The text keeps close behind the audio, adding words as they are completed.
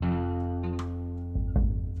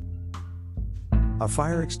A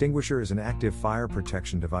fire extinguisher is an active fire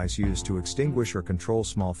protection device used to extinguish or control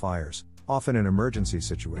small fires, often in emergency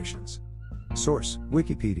situations. Source: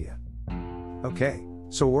 Wikipedia. Okay,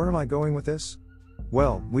 so where am I going with this?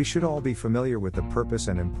 Well, we should all be familiar with the purpose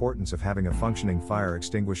and importance of having a functioning fire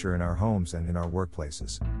extinguisher in our homes and in our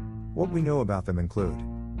workplaces. What we know about them include: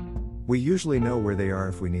 we usually know where they are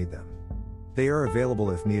if we need them. They are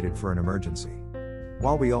available if needed for an emergency.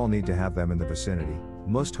 While we all need to have them in the vicinity,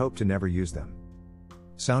 most hope to never use them.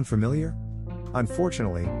 Sound familiar?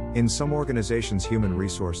 Unfortunately, in some organizations, human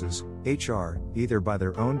resources, HR, either by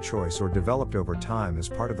their own choice or developed over time as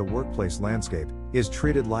part of the workplace landscape, is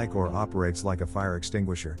treated like or operates like a fire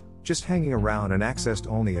extinguisher, just hanging around and accessed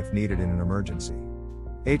only if needed in an emergency.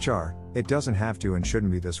 HR, it doesn't have to and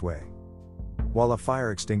shouldn't be this way. While a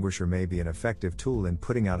fire extinguisher may be an effective tool in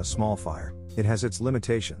putting out a small fire, it has its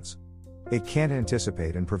limitations. It can't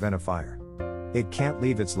anticipate and prevent a fire. It can't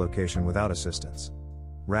leave its location without assistance.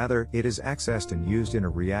 Rather, it is accessed and used in a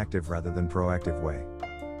reactive rather than proactive way.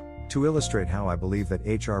 To illustrate how I believe that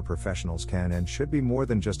HR professionals can and should be more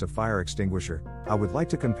than just a fire extinguisher, I would like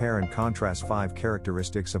to compare and contrast 5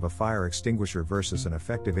 characteristics of a fire extinguisher versus an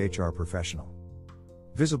effective HR professional.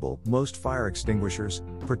 Visible: most fire extinguishers,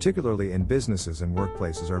 particularly in businesses and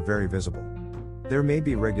workplaces, are very visible. There may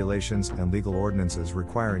be regulations and legal ordinances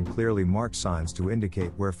requiring clearly marked signs to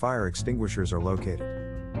indicate where fire extinguishers are located.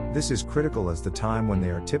 This is critical as the time when they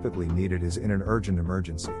are typically needed is in an urgent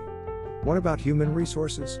emergency. What about human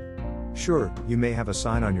resources? Sure, you may have a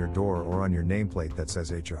sign on your door or on your nameplate that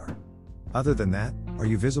says HR. Other than that, are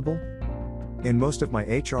you visible? In most of my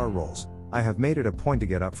HR roles, I have made it a point to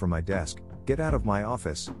get up from my desk, get out of my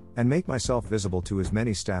office, and make myself visible to as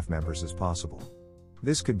many staff members as possible.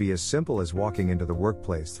 This could be as simple as walking into the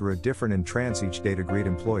workplace through a different entrance each day to greet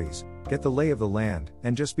employees, get the lay of the land,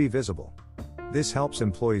 and just be visible. This helps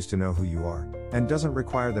employees to know who you are, and doesn't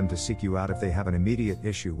require them to seek you out if they have an immediate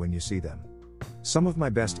issue when you see them. Some of my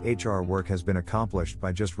best HR work has been accomplished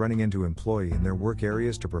by just running into employees in their work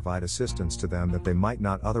areas to provide assistance to them that they might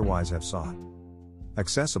not otherwise have sought.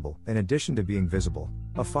 Accessible: in addition to being visible,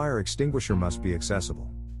 a fire extinguisher must be accessible.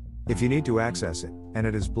 If you need to access it, and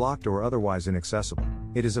it is blocked or otherwise inaccessible,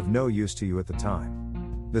 it is of no use to you at the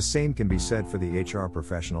time. The same can be said for the HR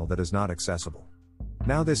professional that is not accessible.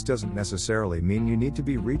 Now, this doesn't necessarily mean you need to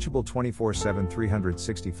be reachable 24/7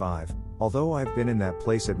 365, although I've been in that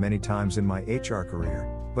place at many times in my HR career,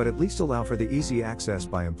 but at least allow for the easy access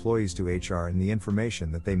by employees to HR and the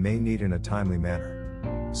information that they may need in a timely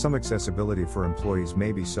manner. Some accessibility for employees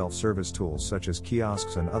may be self-service tools such as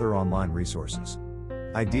kiosks and other online resources.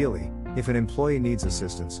 Ideally, if an employee needs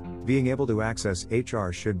assistance, being able to access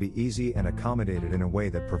HR should be easy and accommodated in a way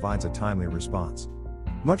that provides a timely response.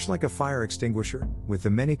 Much like a fire extinguisher, with the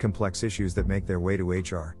many complex issues that make their way to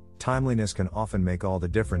HR, timeliness can often make all the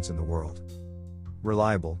difference in the world.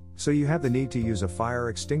 Reliable: so you have the need to use a fire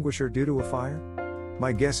extinguisher due to a fire?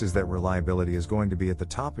 My guess is that reliability is going to be at the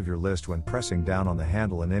top of your list when pressing down on the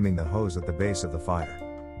handle and aiming the hose at the base of the fire.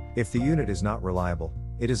 If the unit is not reliable,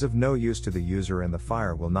 it is of no use to the user and the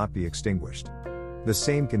fire will not be extinguished. The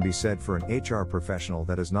same can be said for an HR professional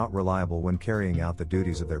that is not reliable when carrying out the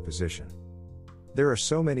duties of their position. There are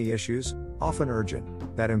so many issues, often urgent,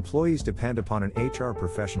 that employees depend upon an HR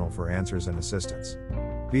professional for answers and assistance.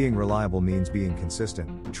 Being reliable means being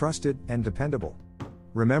consistent, trusted, and dependable.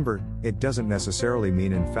 Remember, it doesn't necessarily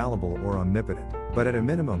mean infallible or omnipotent, but at a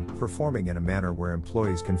minimum, performing in a manner where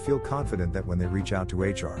employees can feel confident that when they reach out to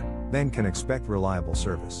HR, then can expect reliable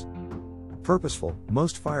service. Purposeful: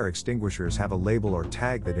 most fire extinguishers have a label or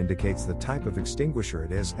tag that indicates the type of extinguisher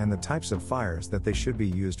it is and the types of fires that they should be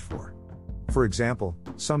used for. For example,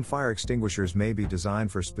 some fire extinguishers may be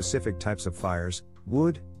designed for specific types of fires,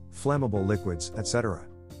 wood, flammable liquids, etc.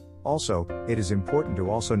 Also, it is important to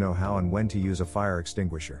also know how and when to use a fire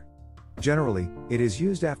extinguisher. Generally, it is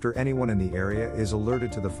used after anyone in the area is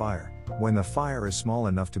alerted to the fire, when the fire is small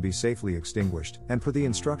enough to be safely extinguished, and per the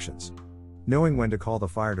instructions. Knowing when to call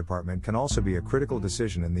the fire department can also be a critical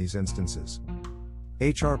decision in these instances.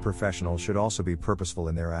 HR professionals should also be purposeful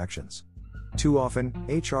in their actions. Too often,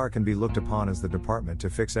 HR can be looked upon as the department to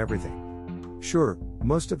fix everything. Sure,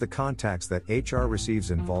 most of the contacts that HR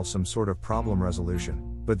receives involve some sort of problem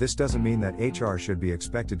resolution, but this doesn't mean that HR should be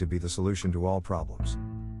expected to be the solution to all problems.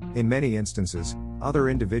 In many instances, other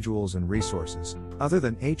individuals and resources, other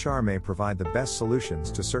than HR, may provide the best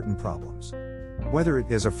solutions to certain problems. Whether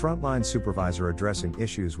it is a frontline supervisor addressing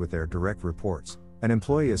issues with their direct reports, an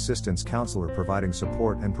employee assistance counselor providing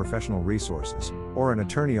support and professional resources, or an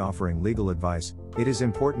attorney offering legal advice, it is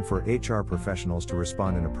important for HR professionals to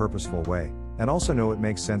respond in a purposeful way, and also know it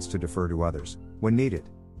makes sense to defer to others, when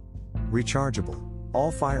needed. Rechargeable: All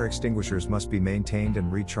fire extinguishers must be maintained and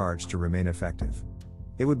recharged to remain effective.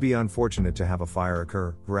 It would be unfortunate to have a fire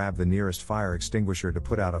occur, grab the nearest fire extinguisher to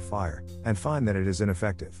put out a fire, and find that it is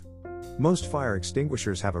ineffective. Most fire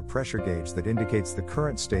extinguishers have a pressure gauge that indicates the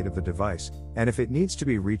current state of the device, and if it needs to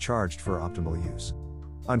be recharged for optimal use.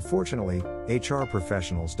 Unfortunately, HR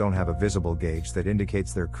professionals don't have a visible gauge that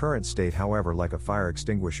indicates their current state. However, like a fire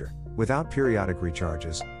extinguisher, without periodic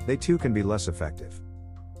recharges, they too can be less effective.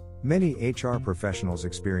 Many HR professionals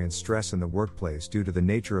experience stress in the workplace due to the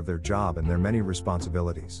nature of their job and their many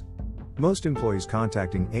responsibilities. Most employees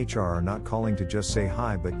contacting HR are not calling to just say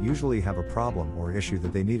hi, but usually have a problem or issue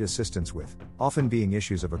that they need assistance with, often being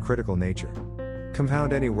issues of a critical nature.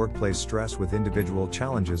 Compound any workplace stress with individual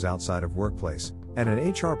challenges outside of workplace, and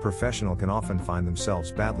an HR professional can often find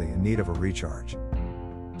themselves badly in need of a recharge.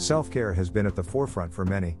 Self-care has been at the forefront for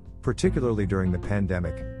many, particularly during the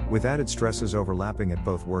pandemic, with added stresses overlapping at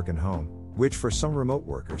both work and home, which for some remote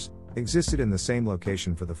workers, existed in the same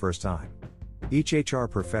location for the first time. Each HR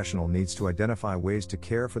professional needs to identify ways to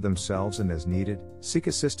care for themselves and, as needed, seek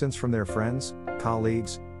assistance from their friends,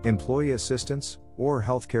 colleagues, employee assistants, or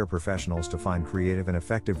healthcare professionals to find creative and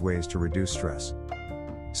effective ways to reduce stress.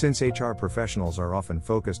 Since HR professionals are often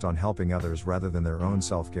focused on helping others rather than their own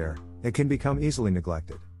self-care, it can become easily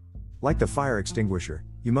neglected. Like the fire extinguisher,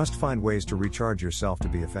 you must find ways to recharge yourself to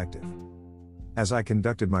be effective. As I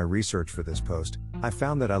conducted my research for this post, I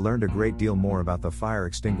found that I learned a great deal more about the fire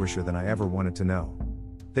extinguisher than I ever wanted to know.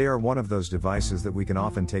 They are one of those devices that we can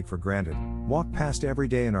often take for granted, walk past every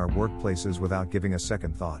day in our workplaces without giving a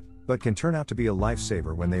second thought, but can turn out to be a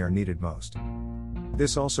lifesaver when they are needed most.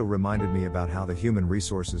 This also reminded me about how the human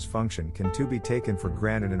resources function can too be taken for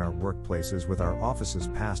granted in our workplaces, with our offices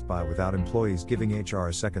passed by without employees giving HR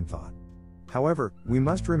a second thought. However, we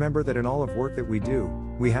must remember that in all of work that we do,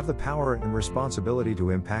 we have the power and responsibility to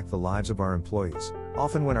impact the lives of our employees,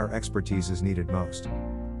 often when our expertise is needed most.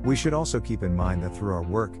 We should also keep in mind that through our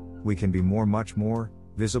work, we can be much more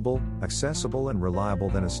visible, accessible, and reliable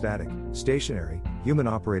than a static, stationary,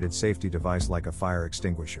 human-operated safety device like a fire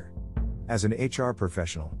extinguisher. As an HR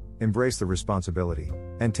professional, embrace the responsibility,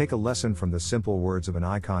 and take a lesson from the simple words of an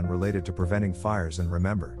icon related to preventing fires, and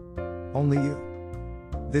remember, only you.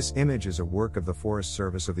 This image is a work of the Forest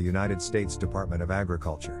Service of the United States Department of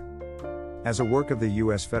Agriculture. As a work of the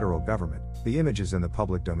U.S. federal government, the image is in the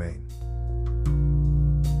public domain.